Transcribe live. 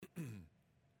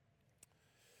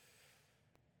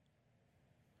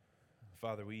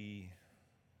Father, we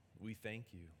thank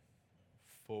you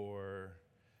for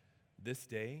this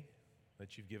day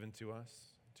that you've given to us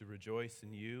to rejoice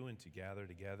in you and to gather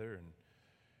together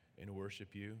and worship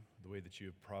you the way that you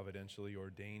have providentially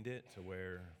ordained it, to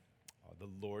where the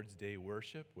Lord's Day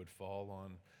worship would fall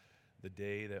on the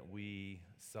day that we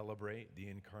celebrate the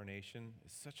incarnation.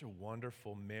 Is such a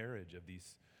wonderful marriage of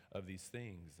these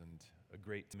things, and a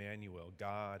great Emmanuel,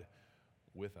 God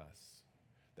with us.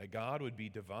 That God would be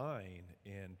divine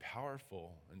and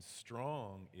powerful and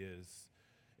strong is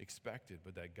expected,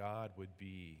 but that God would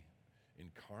be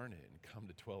incarnate and come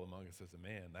to dwell among us as a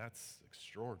man, that's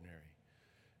extraordinary.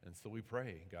 And so we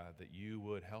pray, God, that you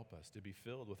would help us to be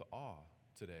filled with awe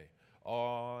today.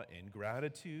 Awe and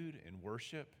gratitude and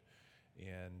worship.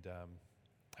 And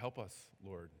help us,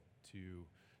 Lord, to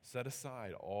set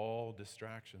aside all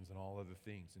distractions and all other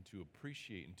things and to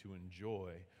appreciate and to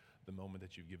enjoy the moment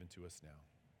that you've given to us now.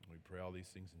 We pray all these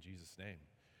things in Jesus' name.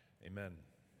 Amen.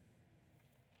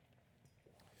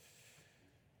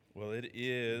 Well, it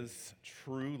is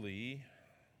truly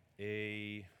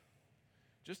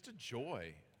just a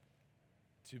joy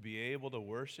to be able to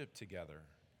worship together,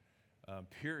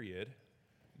 period,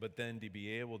 but then to be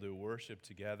able to worship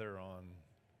together on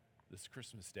this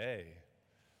Christmas day.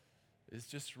 It's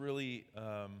just really,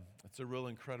 it's a real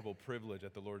incredible privilege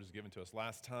that the Lord has given to us.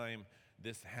 Last time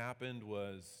this happened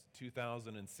was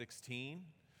 2016.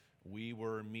 We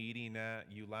were meeting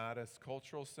at Ulatis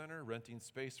Cultural Center, renting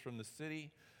space from the city,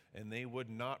 and they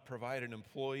would not provide an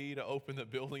employee to open the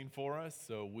building for us,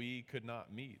 so we could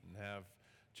not meet and have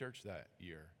church that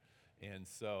year. And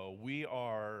so we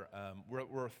are,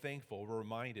 we're thankful, we're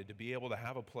reminded to be able to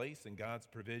have a place in God's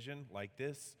provision like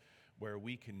this where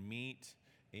we can meet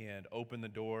and open the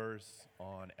doors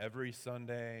on every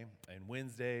Sunday and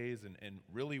Wednesdays and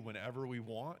really whenever we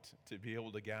want to be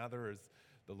able to gather as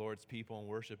the Lord's people and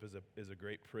worship is a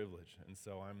great privilege. And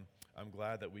so I'm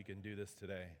glad that we can do this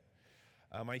today.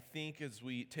 I think as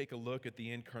we take a look at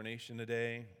the incarnation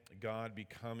today, God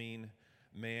becoming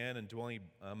man and dwelling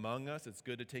among us, it's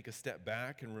good to take a step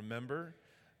back and remember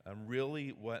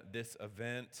really what this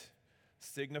event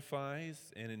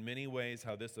signifies, and in many ways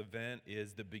how this event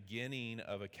is the beginning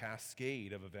of a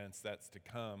cascade of events that's to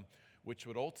come, which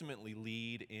would ultimately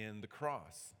lead in the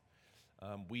cross.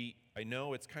 I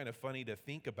know it's kind of funny to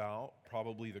think about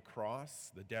probably the cross,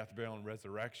 the death, burial, and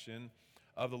resurrection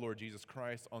of the Lord Jesus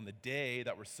Christ on the day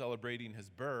that we're celebrating his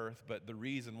birth, but the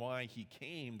reason why he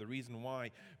came, the reason why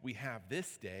we have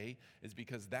this day is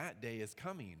because that day is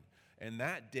coming. And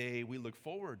that day we look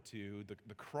forward to,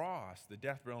 the cross, the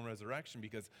death, burial, and resurrection,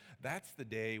 because that's the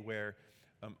day where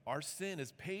our sin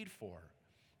is paid for.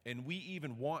 And we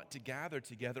even want to gather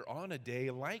together on a day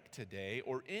like today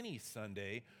or any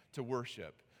Sunday to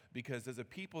worship. Because as a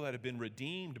people that have been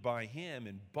redeemed by him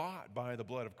and bought by the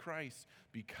blood of Christ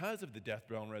because of the death,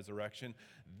 burial, and resurrection,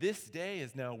 this day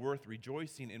is now worth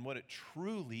rejoicing in what it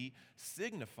truly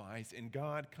signifies in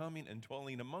God coming and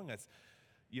dwelling among us.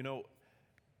 You know,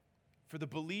 for the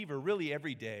believer, really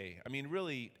every day,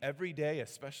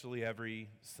 especially every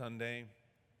Sunday,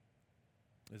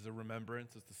 is a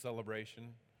remembrance, it's the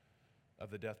celebration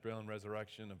of the death, burial, and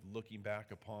resurrection, of looking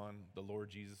back upon the Lord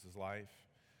Jesus' life.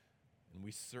 And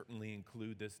we certainly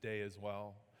include this day as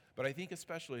well. But I think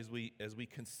especially as we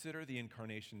consider the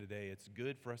incarnation today, it's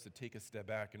good for us to take a step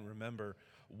back and remember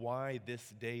why this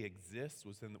day exists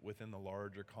within the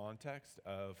larger context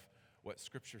of what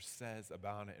Scripture says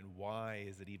about it and why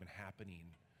is it even happening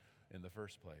in the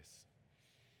first place.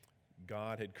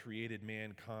 God had created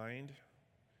mankind.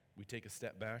 We take a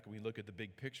step back and we look at the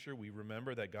big picture. We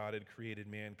remember that God had created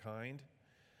mankind.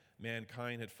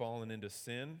 Mankind had fallen into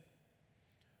sin,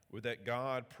 or that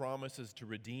God promises to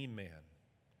redeem man.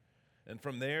 And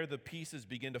from there, the pieces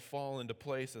begin to fall into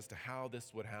place as to how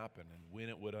this would happen and when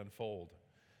it would unfold.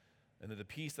 And the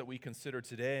piece that we consider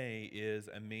today is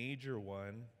a major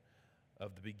one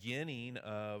of the beginning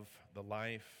of the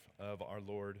life of our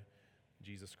Lord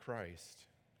Jesus Christ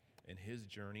and his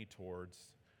journey towards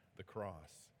the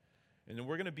cross. And then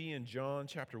we're going to be in John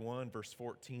chapter 1, verse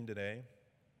 14 today.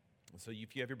 So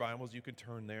if you have your Bibles, you can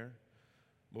turn there.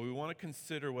 But we want to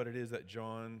consider what it is that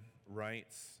John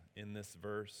writes in this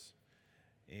verse.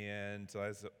 And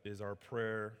as is our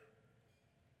prayer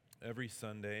every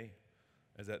Sunday,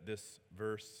 is that this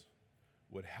verse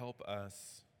would help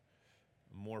us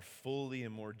more fully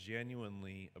and more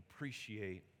genuinely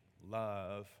appreciate,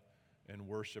 love, and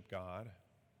worship God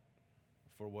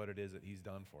for what it is that he's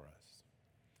done for us.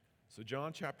 So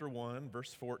John chapter 1,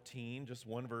 verse 14, just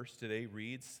one verse today,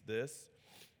 reads this: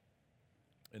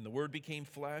 "And the Word became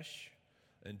flesh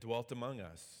and dwelt among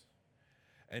us.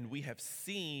 and we have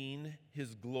seen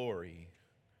his glory.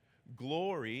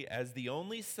 Glory as the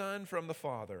only Son from the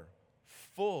Father,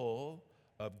 full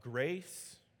of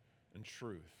grace and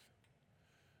truth.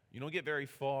 You don't get very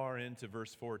far into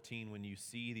verse 14 when you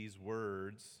see these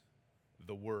words,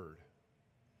 the Word.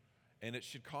 And it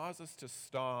should cause us to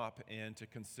stop and to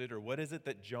consider, what is it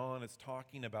that John is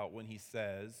talking about when he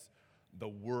says the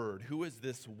Word? Who is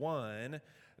this one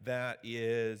that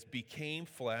became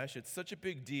flesh? It's such a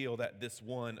big deal that this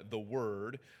one, the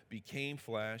Word, became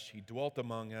flesh. He dwelt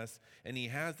among us, and he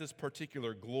has this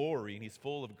particular glory, and he's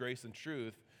full of grace and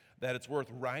truth, that it's worth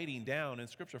writing down in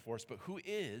Scripture for us. But who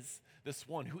is this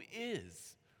one? Who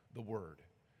is the Word?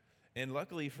 And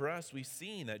luckily for us, we've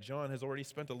seen that John has already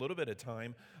spent a little bit of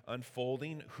time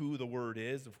unfolding who the Word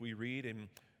is. If we read in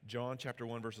John chapter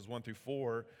 1, verses 1 through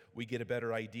 4, we get a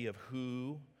better idea of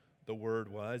who the Word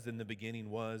was. In the beginning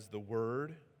was the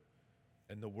Word,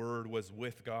 and the Word was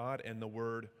with God, and the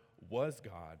Word was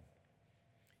God.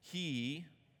 He,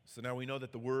 so now we know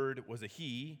that the Word was a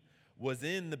He, was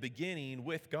in the beginning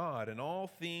with God, and all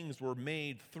things were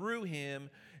made through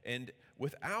him, and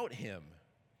without him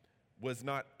was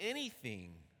not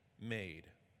anything made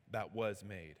that was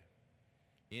made.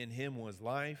 In him was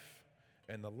life,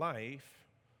 and the life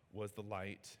was the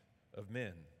light of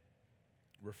men.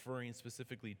 Referring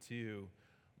specifically to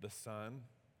the Son,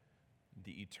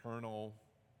 the eternal,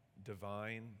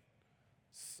 divine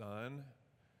Son.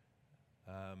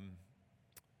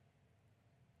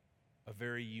 A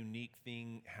very unique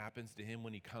thing happens to him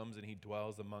when he comes and he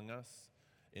dwells among us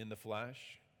in the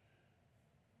flesh.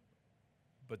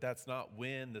 But that's not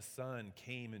when the Son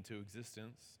came into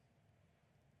existence.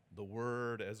 The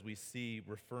Word, as we see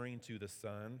referring to the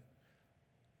Son,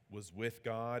 was with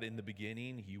God in the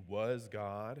beginning. He was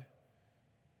God.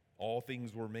 All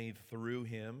things were made through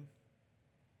him.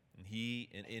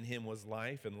 And in him was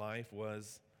life, and life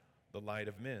was the light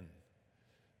of men.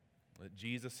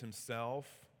 Jesus himself,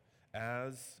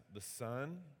 as the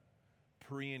Son,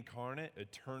 pre-incarnate,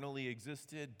 eternally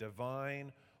existed,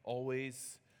 divine,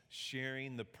 always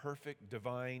sharing the perfect,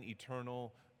 divine,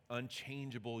 eternal,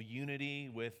 unchangeable unity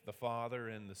with the Father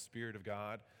and the Spirit of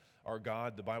God. Our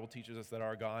God, the Bible teaches us that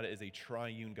our God is a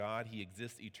triune God. He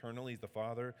exists eternally. He's the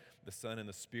Father, the Son, and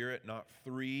the Spirit, not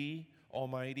three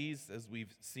almighties, as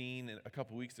we've seen a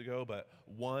couple weeks ago, but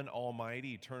one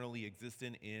almighty, eternally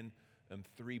existent in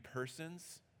three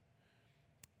persons.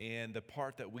 And the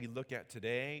part that we look at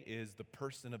today is the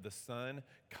person of the Son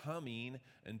coming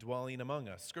and dwelling among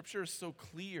us. Scripture is so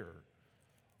clear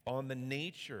on the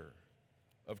nature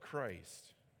of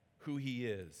Christ, who he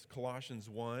is. Colossians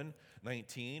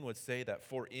 1:19 would say that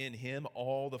for in him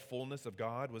all the fullness of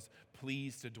God was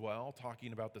pleased to dwell,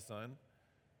 talking about the Son.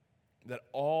 That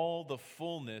all the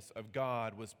fullness of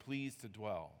God was pleased to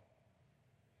dwell.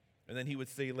 And then he would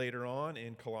say later on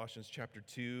in Colossians chapter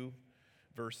 2,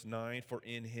 verse 9, for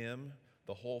in him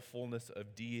the whole fullness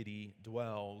of deity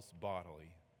dwells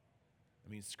bodily. I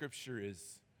mean, Scripture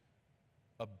is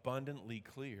abundantly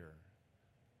clear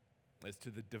as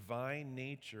to the divine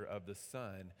nature of the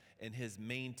Son and his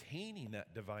maintaining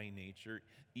that divine nature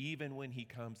even when he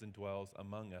comes and dwells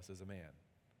among us as a man.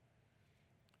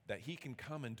 That he can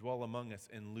come and dwell among us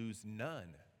and lose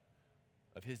none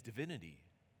of his divinity.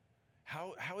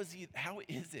 How is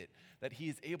it that he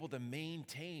is able to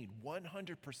maintain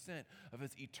 100% of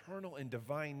his eternal and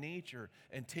divine nature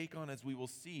and take on, as we will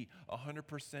see,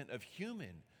 100% of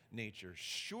human nature?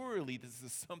 Surely this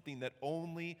is something that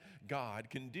only God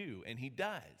can do, and he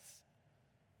does.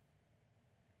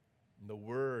 The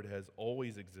Word has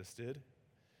always existed,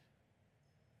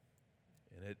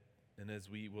 and as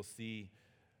we will see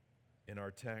in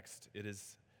our text, it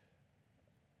is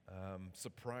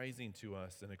surprising to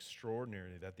us and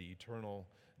extraordinary that the eternal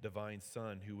divine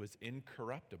Son, who was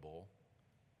incorruptible,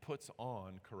 puts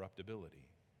on corruptibility.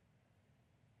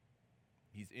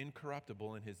 He's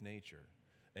incorruptible in his nature.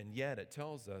 And yet it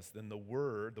tells us then the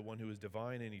Word, the one who is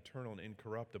divine and eternal and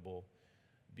incorruptible,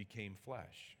 became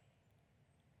flesh.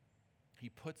 He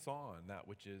puts on that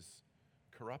which is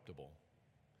corruptible.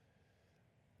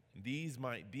 These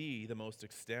might be the most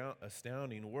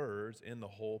astounding words in the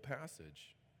whole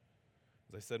passage.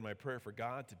 As I said, my prayer for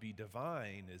God to be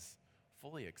divine is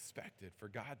fully expected. For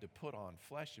God to put on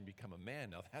flesh and become a man,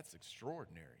 now that's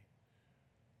extraordinary.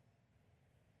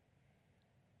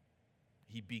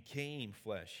 He became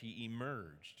flesh. He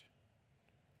emerged.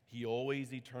 He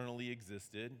always eternally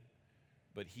existed,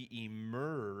 but he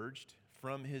emerged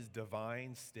from his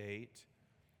divine state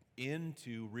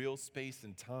into real space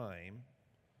and time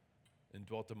and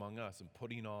dwelt among us and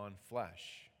putting on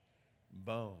flesh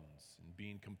bones and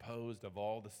being composed of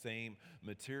all the same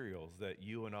materials that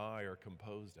you and I are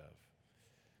composed of.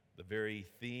 The very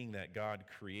thing that God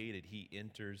created, he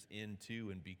enters into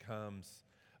and becomes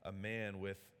a man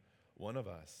with one of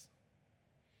us.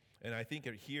 And I think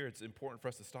here it's important for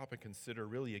us to stop and consider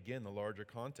really, again, the larger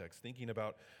context. Thinking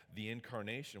about the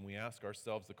incarnation, we ask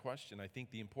ourselves the question, I think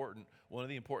one of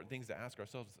the important things to ask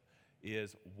ourselves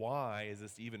is, why is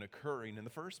this even occurring in the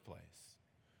first place?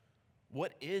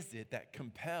 What is it that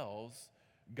compels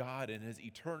God in his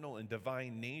eternal and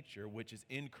divine nature, which is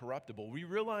incorruptible? We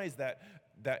realize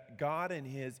that God in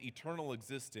his eternal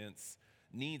existence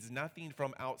needs nothing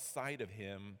from outside of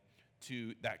him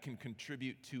that can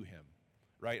contribute to him.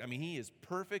 Right? I mean, he is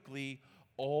perfectly,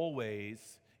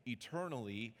 always,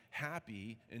 eternally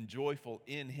happy and joyful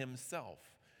in himself.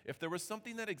 If there was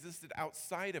something that existed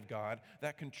outside of God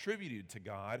that contributed to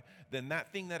God, then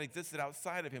that thing that existed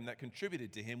outside of him that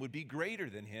contributed to him would be greater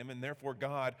than him, and therefore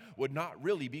God would not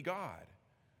really be God.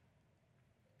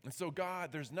 And so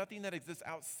God, there's nothing that exists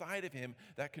outside of him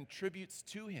that contributes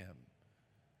to him.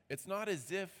 It's not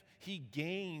as if he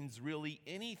gains really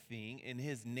anything in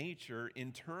his nature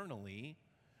internally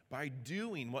by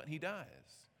doing what he does.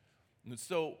 And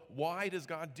so why does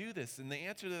God do this? And the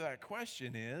answer to that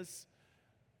question is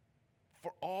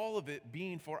for all of it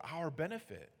being for our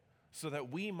benefit, so that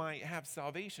we might have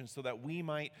salvation, so that we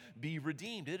might be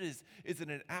redeemed. It's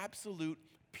an absolute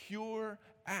pure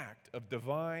act of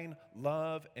divine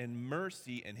love and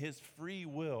mercy and his free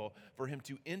will for him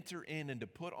to enter in and to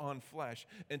put on flesh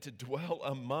and to dwell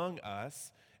among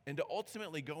us and to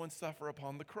ultimately go and suffer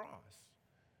upon the cross.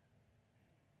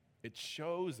 It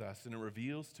shows us and it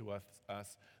reveals to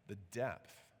us the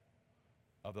depth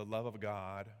of the love of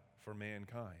God for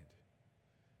mankind.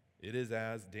 It is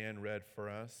as Dan read for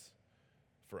us,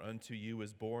 "For unto you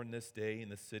is born this day in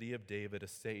the city of David a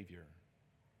Savior,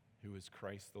 who is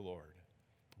Christ the Lord."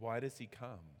 Why does he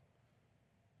come?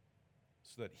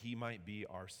 So that he might be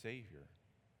our Savior.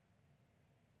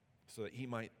 So that he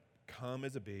might come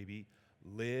as a baby,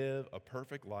 live a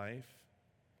perfect life,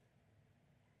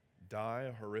 die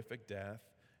a horrific death,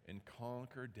 and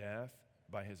conquer death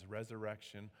by his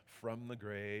resurrection from the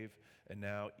grave, and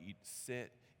now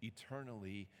sit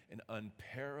eternally in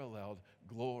unparalleled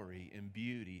glory and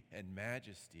beauty and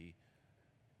majesty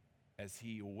as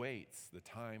he awaits the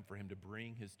time for him to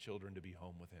bring his children to be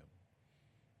home with him.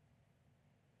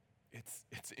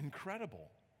 It's incredible.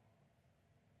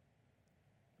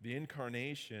 The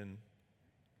incarnation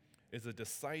is a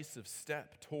decisive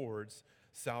step towards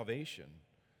salvation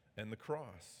and the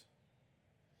cross.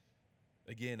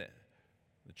 Again,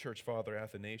 the church father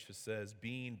Athanasius says,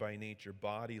 "Being by nature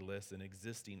bodiless and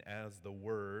existing as the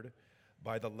Word,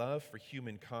 by the love for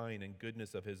humankind and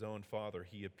goodness of his own Father,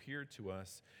 he appeared to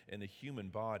us in a human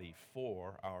body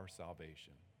for our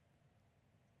salvation."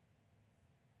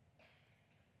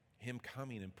 Him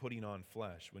coming and putting on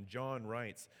flesh. When John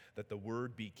writes that the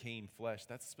Word became flesh,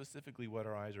 that's specifically what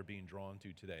our eyes are being drawn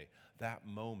to today. That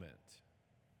moment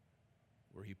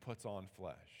where he puts on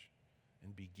flesh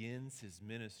and begins his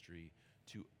ministry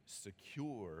to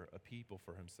secure a people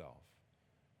for himself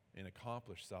and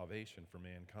accomplish salvation for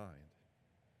mankind.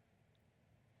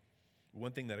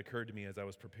 One thing that occurred to me as I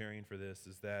was preparing for this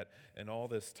is that in all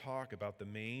this talk about the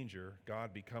manger,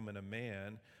 God becoming a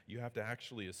man, you have to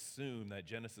actually assume that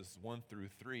Genesis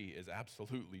 1-3 is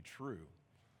absolutely true.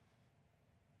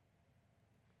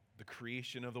 The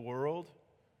creation of the world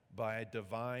by a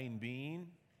divine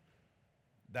being,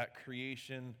 that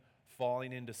creation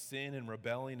falling into sin and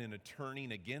rebelling and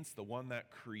turning against the one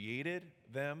that created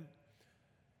them,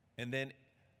 and then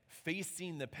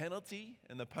facing the penalty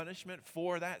and the punishment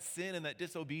for that sin and that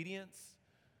disobedience,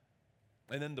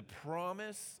 and then the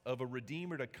promise of a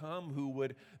Redeemer to come who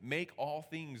would make all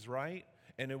things right,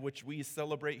 and in which we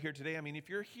celebrate here today. I mean, if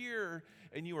you're here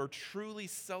and you are truly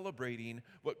celebrating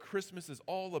what Christmas is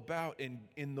all about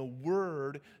in the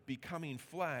Word becoming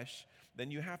flesh, then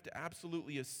you have to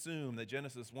absolutely assume that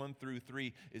Genesis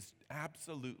 1-3 is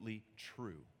absolutely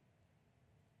true.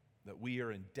 That we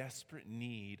are in desperate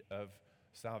need of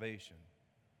salvation.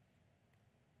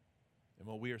 And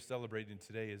what we are celebrating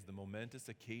today is the momentous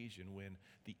occasion when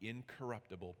the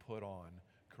incorruptible put on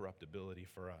corruptibility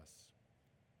for us.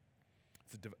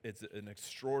 It's an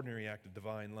extraordinary act of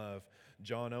divine love.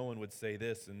 John Owen would say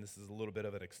this, and this is a little bit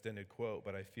of an extended quote,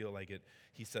 but I feel like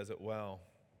he says it well.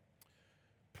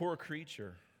 "Poor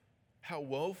creature, how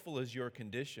woeful is your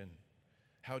condition?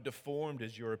 How deformed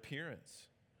is your appearance?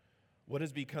 What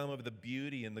has become of the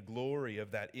beauty and the glory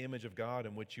of that image of God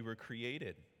in which you were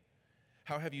created?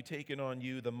 How have you taken on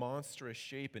you the monstrous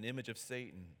shape and image of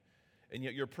Satan? And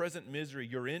yet your present misery,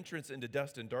 your entrance into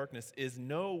dust and darkness, is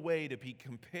no way to be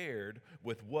compared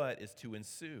with what is to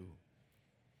ensue.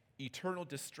 Eternal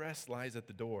distress lies at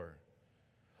the door.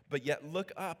 But yet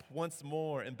look up once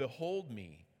more and behold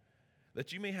me,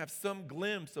 that you may have some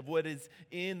glimpse of what is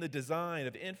in the design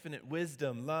of infinite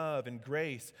wisdom, love, and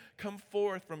grace. Come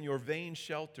forth from your vain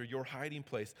shelter, your hiding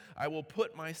place. I will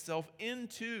put myself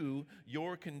into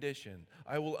your condition.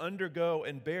 I will undergo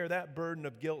and bear that burden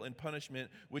of guilt and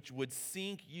punishment which would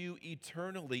sink you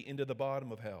eternally into the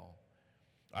bottom of hell.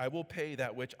 I will pay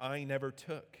that which I never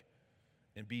took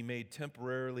and be made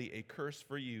temporarily a curse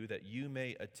for you, that you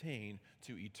may attain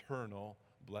to eternal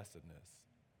blessedness.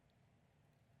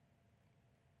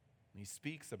 He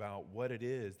speaks about what it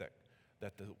is that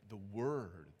the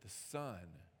Word, the Son,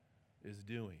 is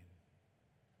doing,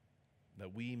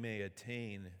 that we may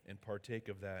attain and partake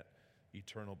of that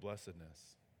eternal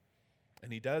blessedness.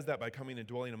 And he does that by coming and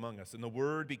dwelling among us. And the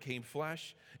Word became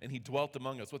flesh, and he dwelt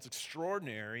among us. What's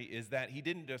extraordinary is that he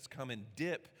didn't just come and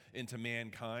dip into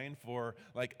mankind for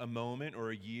like a moment or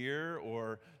a year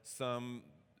or some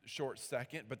short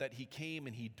second, but that he came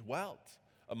and he dwelt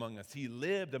among us. He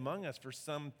lived among us for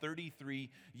some 33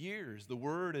 years. The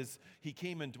word is, he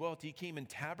came and dwelt, he came and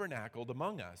tabernacled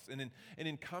among us. And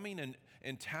in coming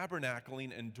and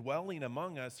tabernacling and dwelling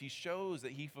among us, he shows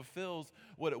that he fulfills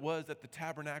what it was that the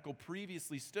tabernacle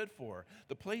previously stood for.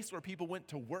 The place where people went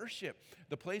to worship,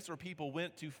 the place where people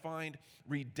went to find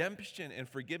redemption and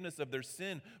forgiveness of their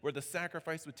sin, where the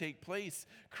sacrifice would take place.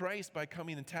 Christ, by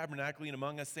coming and tabernacling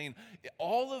among us, saying,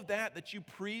 all of that you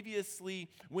previously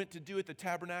went to do at the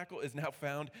tabernacle is now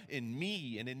found in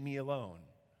me and in me alone.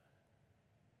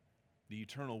 The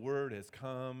eternal Word has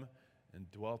come and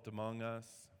dwelt among us,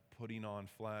 putting on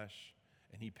flesh,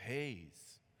 and he pays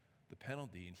the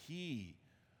penalty, and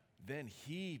then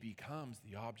he becomes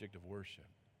the object of worship,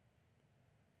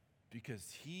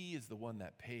 because he is the one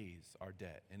that pays our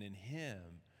debt, and in him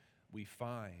we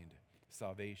find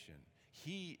salvation.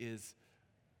 He is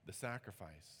the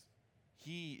sacrifice.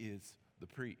 He is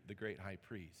the great high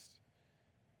priest.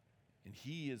 And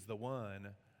he is the one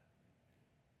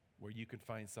where you can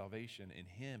find salvation in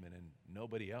him and in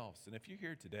nobody else. And if you're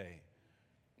here today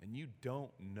and you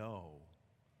don't know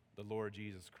the Lord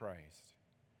Jesus Christ,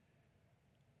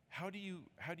 how do you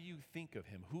think of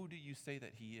him? Who do you say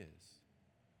that he is?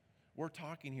 We're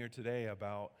talking here today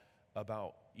about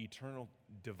eternal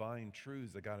divine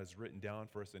truths that God has written down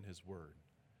for us in his word.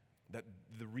 That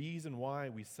the reason why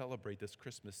we celebrate this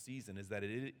Christmas season is that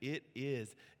it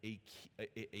is a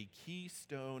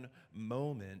keystone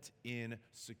moment in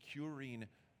securing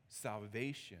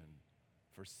salvation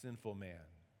for sinful man.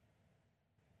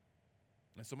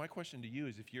 And so my question to you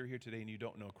is, if you're here today and you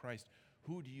don't know Christ,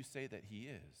 who do you say that he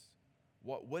is?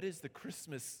 What is the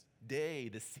Christmas day,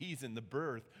 the season, the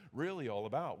birth really all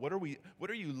about? What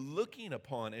are you looking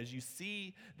upon as you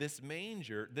see this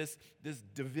manger, this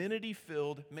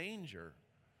divinity-filled manger?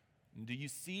 Do you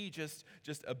see just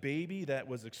a baby that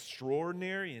was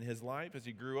extraordinary in his life as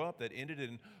he grew up that ended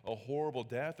in a horrible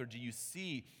death? Or do you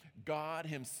see God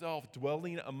himself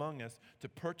dwelling among us to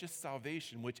purchase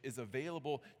salvation, which is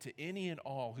available to any and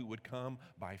all who would come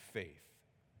by faith?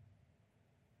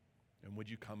 And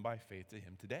would you come by faith to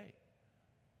him today?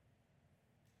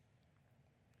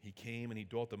 He came and he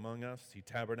dwelt among us. He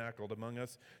tabernacled among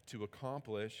us to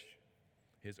accomplish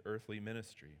his earthly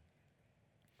ministry,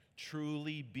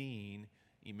 truly being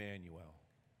Emmanuel,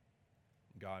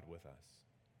 God with us.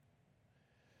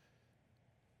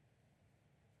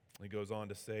 He goes on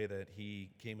to say that he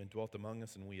came and dwelt among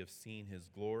us, and we have seen his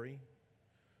glory.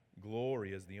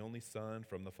 Glory as the only Son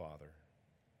from the Father.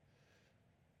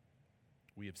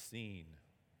 We have seen.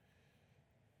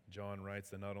 John writes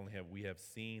that not only have we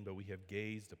seen, but we have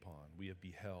gazed upon, we have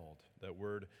beheld. That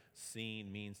word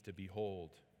seen means to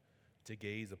behold, to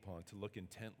gaze upon, to look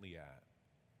intently at.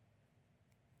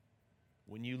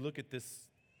 When you look at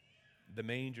the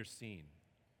manger scene,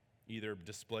 either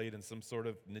displayed in some sort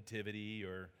of nativity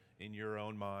or in your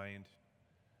own mind,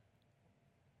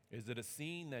 is it a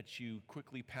scene that you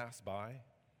quickly pass by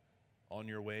on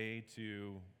your way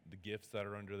to the gifts that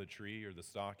are under the tree, or the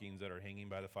stockings that are hanging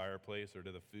by the fireplace, or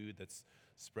to the food that's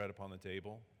spread upon the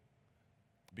table?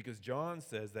 Because John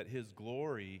says that his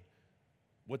glory,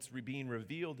 what's being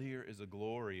revealed here, is a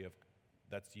glory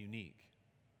that's unique.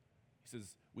 He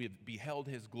says, we have beheld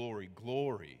his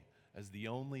glory as the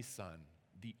only Son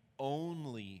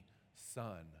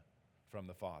from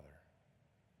the Father.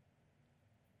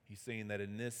 He's saying that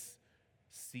in this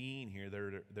scene here,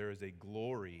 there is a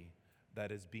glory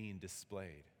that is being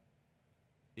displayed.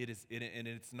 And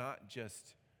it's not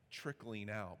just trickling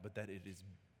out, but that it is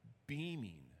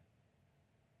beaming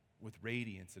with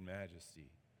radiance and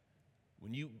majesty.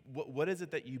 What is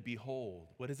it that you behold?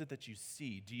 What is it that you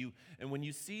see? And when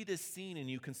you see this scene and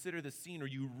you consider this scene, or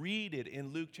you read it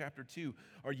in Luke chapter 2,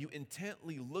 are you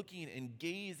intently looking and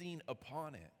gazing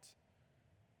upon it?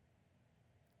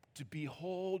 To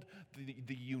behold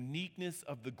the uniqueness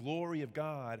of the glory of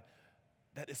God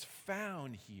that is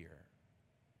found here.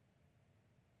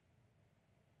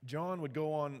 John would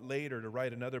go on later to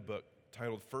write another book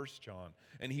titled 1 John,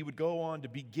 and he would go on to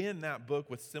begin that book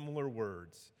with similar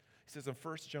words. He says in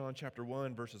 1 John chapter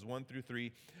 1, verses 1 through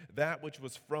 3, that which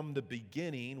was from the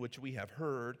beginning, which we have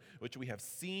heard, which we have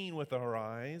seen with our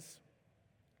eyes,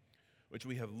 which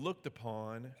we have looked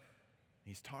upon.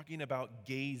 He's talking about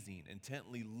gazing,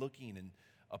 intently looking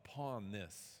upon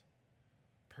this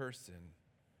person.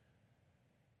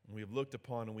 We have looked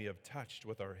upon and we have touched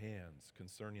with our hands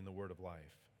concerning the word of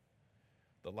life.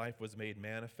 The life was made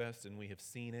manifest, and we have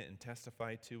seen it and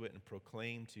testified to it and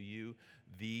proclaimed to you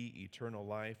the eternal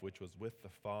life which was with the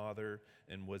Father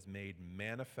and was made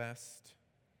manifest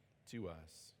to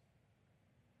us.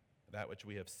 That which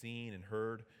we have seen and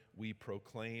heard, we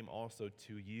proclaim also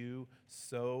to you,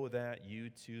 so that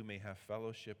you too may have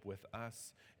fellowship with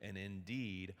us. And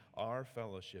indeed, our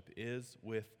fellowship is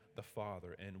with the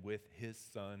Father and with his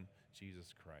Son,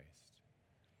 Jesus Christ.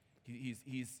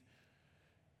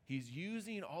 He's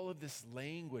using all of this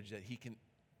language that he can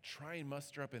try and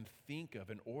muster up and think of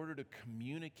in order to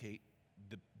communicate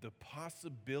the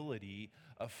possibility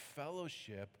of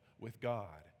fellowship with God.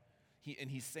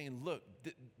 He's saying, look,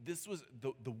 this was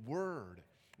the Word.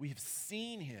 We have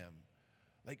seen him.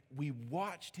 Like, we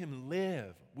watched him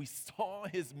live. We saw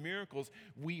his miracles.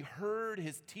 We heard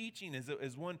his teaching as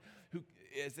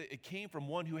it came from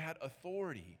one who had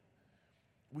authority.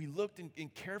 We looked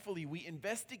and carefully, we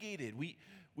investigated.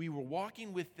 We were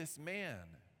walking with this man,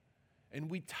 and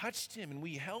we touched him, and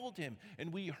we held him,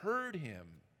 and we heard him.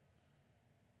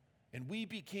 And we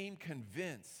became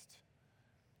convinced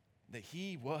that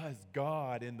he was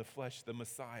God in the flesh, the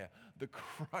Messiah, the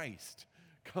Christ,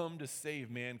 come to save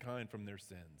mankind from their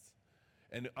sins.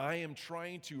 And I am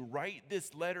trying to write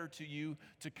this letter to you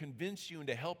to convince you and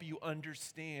to help you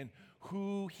understand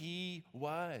who he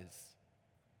was,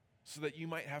 so that you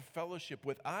might have fellowship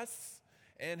with us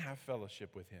and have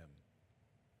fellowship with him.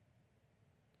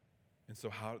 And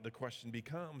so the question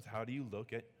becomes, how do you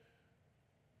look at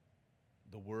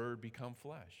the Word become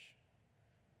flesh?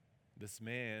 This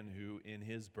man who in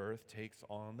his birth takes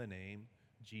on the name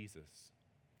Jesus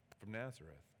from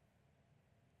Nazareth.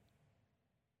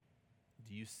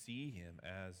 Do you see him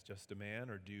as just a man,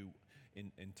 or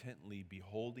intently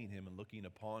beholding him and looking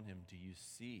upon him, do you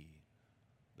see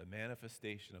the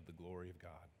manifestation of the glory of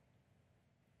God?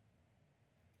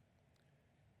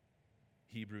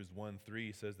 Hebrews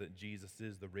 1:3 says that Jesus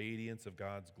is the radiance of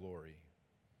God's glory.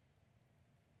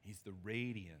 He's the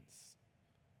radiance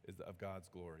of God's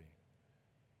glory.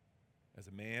 As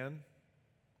a man,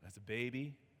 as a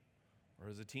baby, or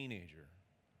as a teenager,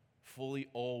 fully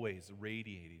always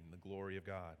radiating the glory of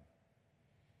God.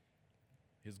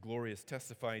 His glory is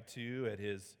testified to at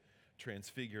his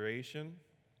transfiguration,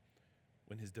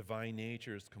 when his divine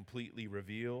nature is completely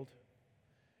revealed.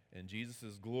 And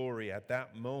Jesus' glory at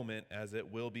that moment, as it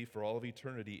will be for all of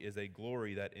eternity, is a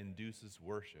glory that induces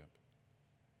worship.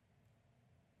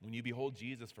 When you behold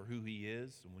Jesus for who he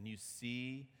is, and when you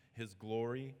see his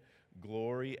glory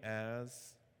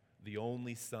as the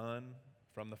only Son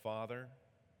from the Father,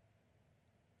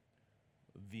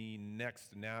 the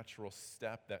next natural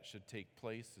step that should take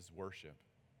place is worship.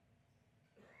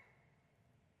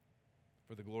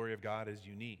 For the glory of God is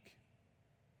unique.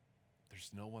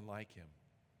 There's no one like him.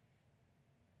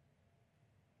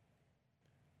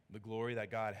 The glory that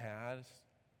God has,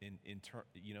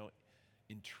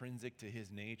 intrinsic to his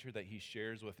nature, that he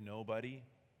shares with nobody,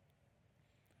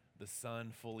 the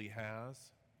Son fully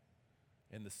has,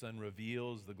 and the Son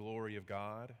reveals the glory of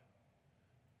God.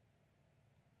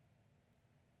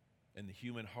 And the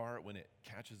human heart, when it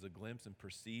catches a glimpse and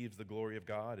perceives the glory of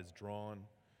God, is drawn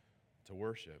to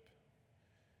worship.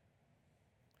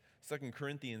 2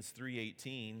 Corinthians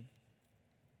 3:18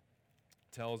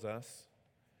 tells us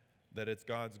that it's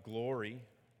God's glory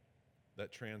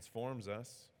that transforms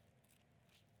us.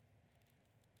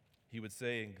 He would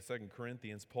say in 2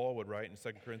 Corinthians, Paul would write in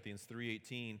 2 Corinthians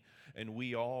 3:18, and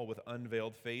we all with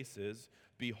unveiled faces,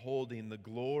 beholding the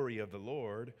glory of the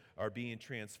Lord, are being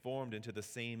transformed into the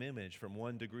same image from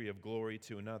one degree of glory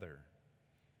to another.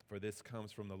 For this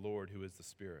comes from the Lord who is the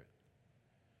Spirit.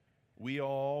 We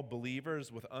all,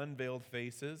 believers with unveiled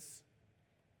faces,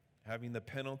 having the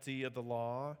penalty of the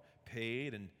law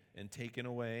paid and taken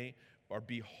away, are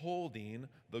beholding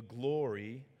the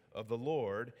glory of the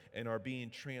Lord and are being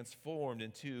transformed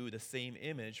into the same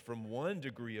image from one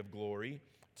degree of glory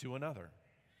to another.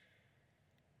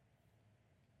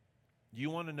 You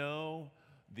want to know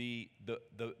the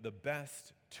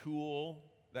best tool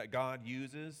that God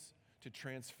uses to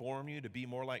transform you, to be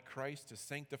more like Christ, to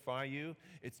sanctify you?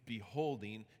 It's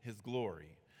beholding his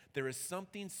glory. There's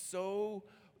something so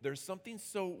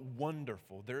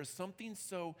wonderful, there is something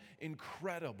so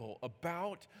incredible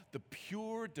about the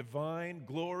pure divine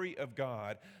glory of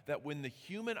God that when the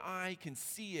human eye can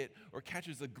see it or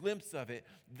catches a glimpse of it,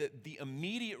 the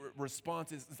immediate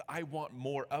response is I want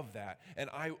more of that. And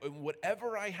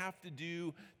whatever I have to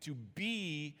do to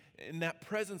be in that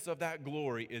presence of that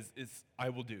glory is I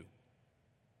will do.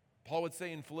 Paul would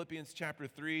say in Philippians chapter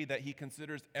 3 that he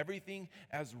considers everything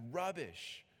as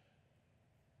rubbish.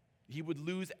 He would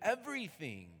lose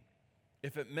everything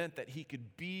if it meant that he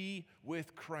could be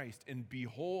with Christ and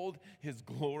behold his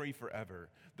glory forever.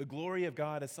 The glory of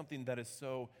God is something that is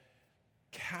so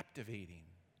captivating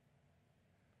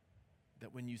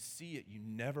that when you see it, you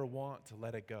never want to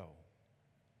let it go.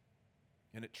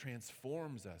 And it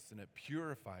transforms us and it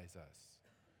purifies us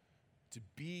to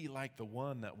be like the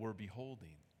one that we're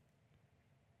beholding.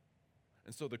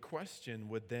 And so the question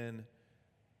would then,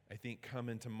 I think, come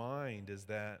into mind is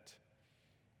that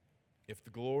if the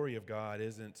glory of God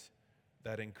isn't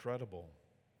that incredible,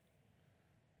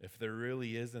 if there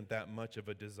really isn't that much of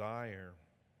a desire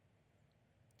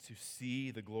to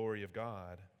see the glory of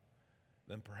God,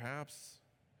 then perhaps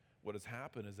what has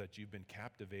happened is that you've been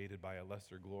captivated by a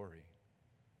lesser glory.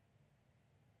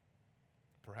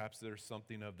 Perhaps there's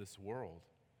something of this world,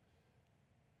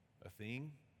 a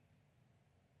thing,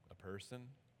 a person.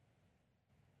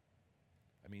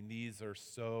 I mean, these are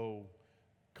so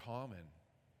common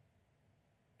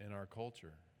in our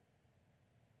culture,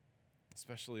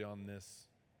 especially on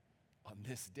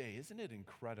this day. Isn't it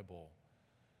incredible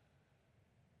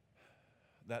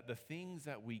that the things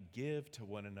that we give to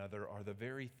one another are the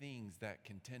very things that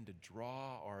can tend to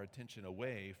draw our attention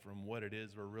away from what it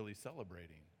is we're really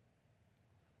celebrating?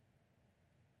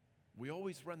 We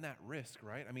always run that risk,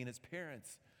 right? I mean, as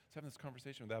parents, I was having this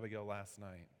conversation with Abigail last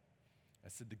night. I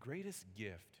said, the greatest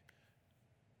gift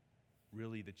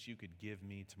really that you could give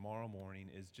me tomorrow morning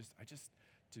is just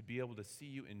to be able to see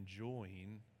you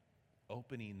enjoying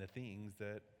opening the things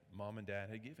that mom and dad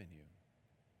had given you.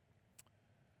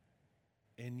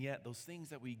 And yet those things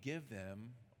that we give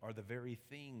them are the very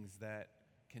things that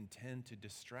can tend to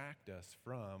distract us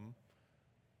from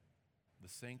the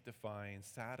sanctifying,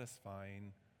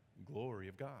 satisfying glory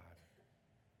of God.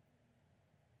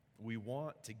 We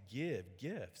want to give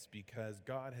gifts because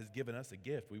God has given us a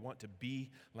gift. We want to be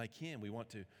like him.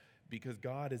 Because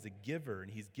God is a giver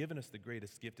and he's given us the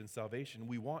greatest gift in salvation.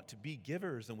 We want to be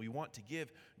givers and we want to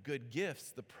give good gifts.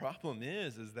 The problem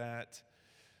is that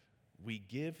we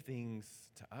give things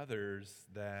to others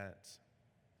that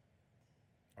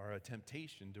are a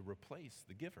temptation to replace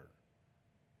the giver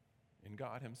in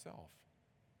God himself.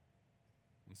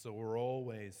 And so we're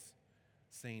always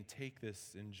saying, take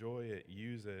this, enjoy it,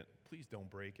 use it, please don't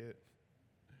break it.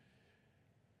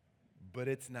 But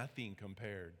it's nothing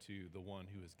compared to the one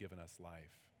who has given us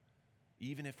life.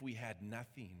 Even if we had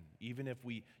nothing, even if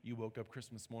you woke up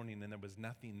Christmas morning and there was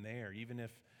nothing there, even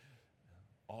if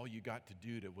all you got to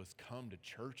do was come to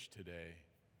church today,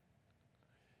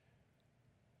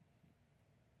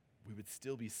 we would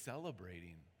still be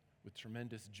celebrating with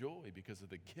tremendous joy because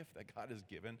of the gift that God has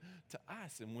given to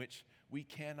us, in which we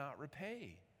cannot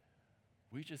repay.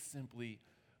 We just simply,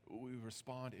 we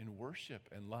respond in worship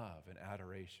and love and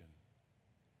adoration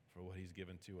for what he's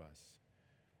given to us.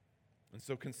 And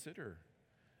so consider,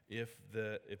 if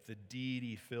the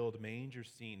deity-filled manger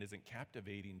scene isn't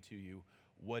captivating to you,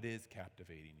 what is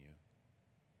captivating you?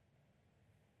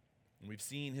 And we've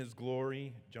seen his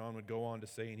glory. John would go on to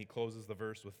say, and he closes the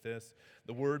verse with this: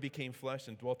 the Word became flesh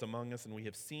and dwelt among us, and we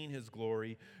have seen his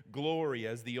glory, glory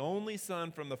as the only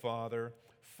Son from the Father,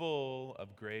 full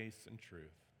of grace and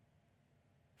truth.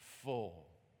 Full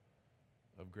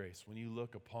of grace. When you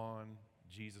look upon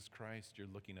Jesus Christ, you're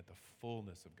looking at the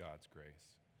fullness of God's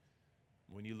grace.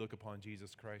 When you look upon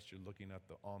Jesus Christ, you're looking at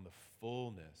on the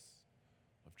fullness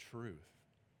of truth.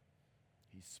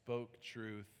 He spoke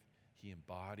truth. He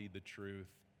embodied the truth.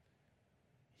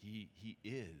 He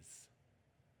is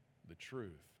the truth.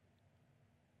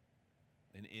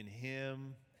 And in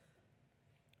him,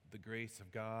 the grace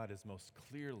of God is most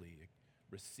clearly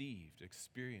received,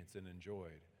 experienced, and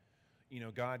enjoyed. You know,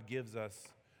 God gives us,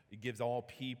 It gives all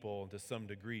people, to some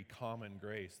degree, common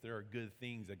grace. There are good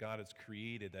things that God has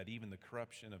created that even the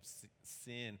corruption of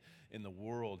sin in the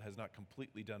world has not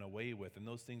completely done away with. And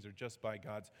those things are just by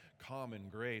God's common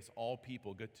grace all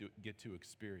people get to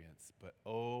experience. But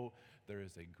oh, there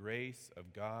is a grace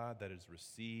of God that is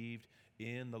received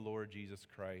in the Lord Jesus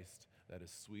Christ that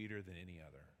is sweeter than any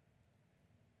other.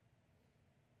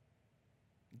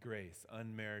 Grace,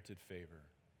 unmerited favor.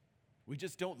 We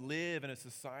just don't live in a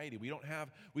society.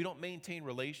 We don't maintain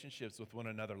relationships with one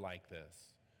another like this.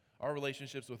 Our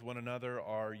relationships with one another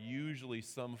are usually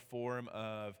some form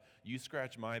of you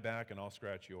scratch my back and I'll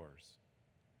scratch yours.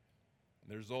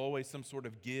 There's always some sort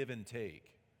of give and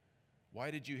take.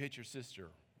 Why did you hit your sister?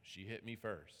 She hit me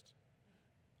first.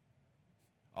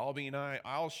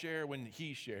 I'll share when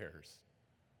he shares.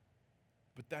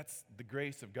 But that's the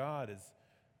grace of God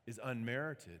is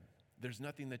unmerited. There's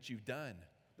nothing that you've done.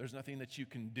 There's nothing that you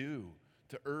can do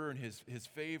to earn his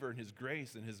favor and his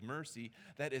grace and his mercy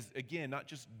that is, again, not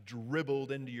just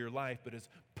dribbled into your life, but is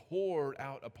poured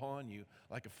out upon you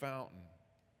like a fountain.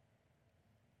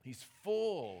 He's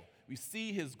full. We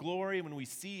see his glory. When we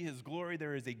see his glory,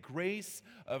 there is a grace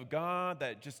of God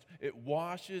that it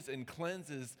washes and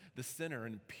cleanses the sinner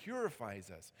and purifies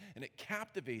us, and it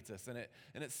captivates us, and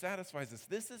it satisfies us.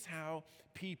 This is how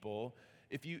people,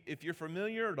 if you're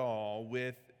familiar at all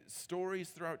with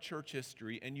stories throughout church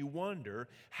history and you wonder,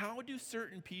 how do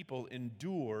certain people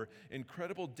endure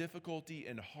incredible difficulty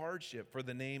and hardship for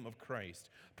the name of Christ?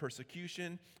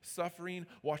 Persecution, suffering,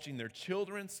 watching their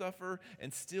children suffer,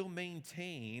 and still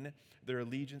maintain their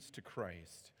allegiance to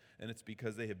Christ. And it's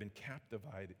because they have been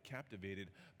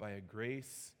captivated by a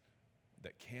grace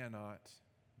that cannot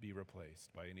be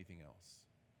replaced by anything else.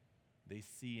 They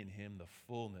see in him the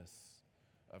fullness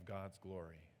of God's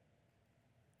glory.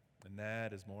 And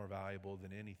that is more valuable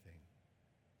than anything.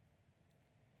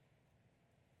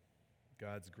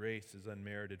 God's grace is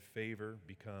unmerited favor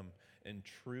and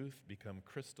truth become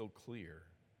crystal clear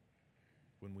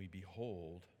when we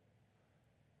behold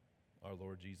our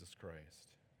Lord Jesus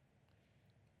Christ.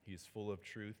 He is full of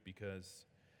truth because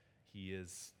he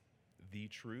is the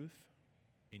truth,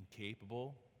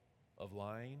 incapable of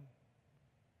lying,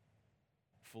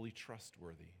 fully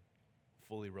trustworthy,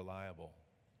 fully reliable.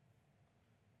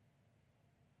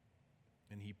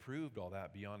 And he proved all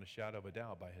that beyond a shadow of a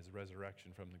doubt by his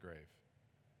resurrection from the grave.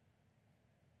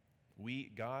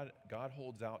 God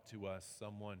holds out to us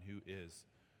someone who is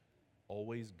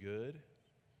always good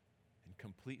and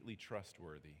completely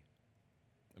trustworthy.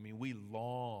 I mean, we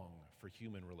long for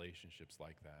human relationships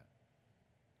like that.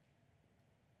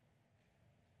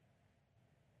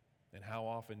 And how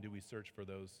often do we search for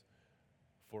those,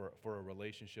 for a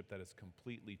relationship that is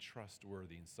completely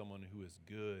trustworthy and someone who is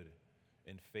good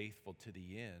and faithful to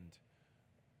the end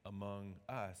among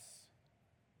us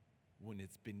when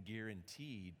it's been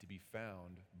guaranteed to be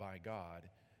found by God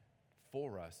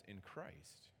for us in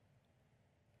Christ?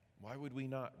 Why would we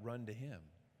not run to him?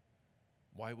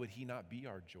 Why would he not be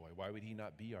our joy? Why would he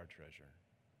not be our treasure?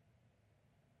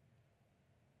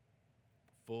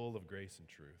 Full of grace and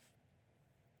truth.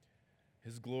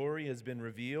 His glory has been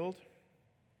revealed,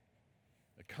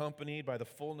 accompanied by the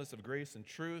fullness of grace and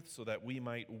truth, so that we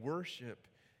might worship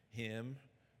him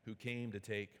who came to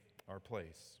take our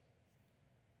place.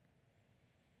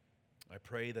 I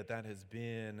pray that has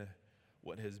been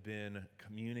what has been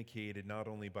communicated not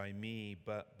only by me,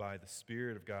 but by the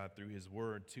Spirit of God through his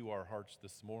word to our hearts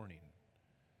this morning.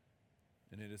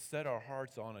 And it has set our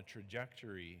hearts on a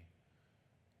trajectory,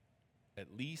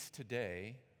 at least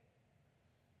today,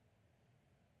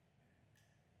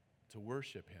 to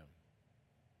worship him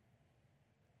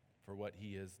for what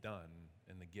he has done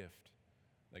and the gift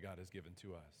that God has given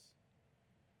to us.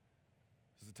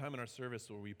 This is a time in our service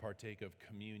where we partake of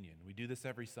communion. We do this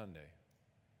every Sunday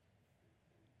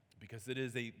because it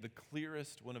is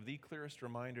one of the clearest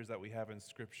reminders that we have in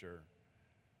Scripture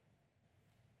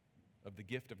of the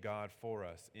gift of God for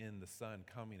us in the Son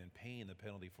coming and paying the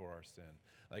penalty for our sin.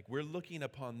 Like, we're looking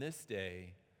upon this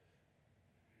day,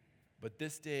 but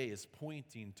this day is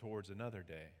pointing towards another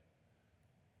day,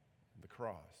 the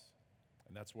cross.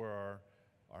 And that's where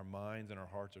our minds and our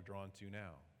hearts are drawn to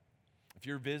now. If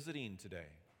you're visiting today,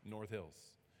 North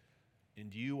Hills,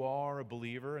 and you are a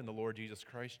believer in the Lord Jesus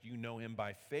Christ, you know him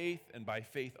by faith and by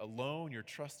faith alone, you're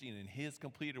trusting in his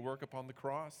completed work upon the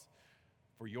cross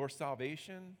for your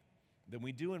salvation, then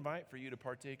we do invite for you to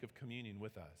partake of communion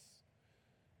with us.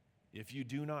 If you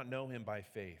do not know him by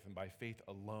faith and by faith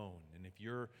alone, and if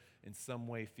you're in some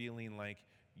way feeling like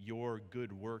your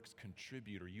good works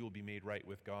contribute or you will be made right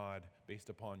with God based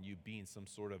upon you being some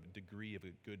sort of degree of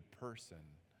a good person,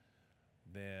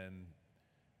 then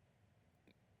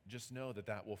just know that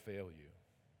that will fail you.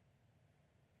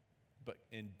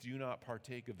 And do not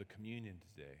partake of the communion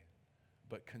today,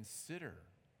 but consider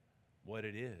what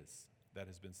it is that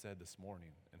has been said this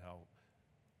morning and how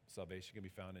salvation can be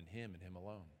found in Him and Him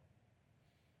alone.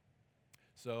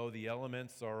 So the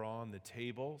elements are on the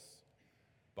tables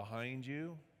behind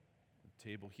you, a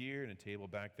table here and a table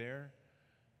back there.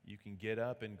 You can get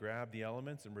up and grab the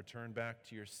elements and return back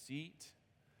to your seat.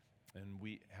 And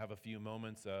we have a few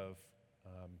moments of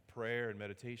prayer and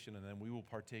meditation, and then we will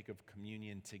partake of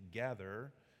communion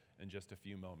together in just a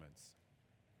few moments.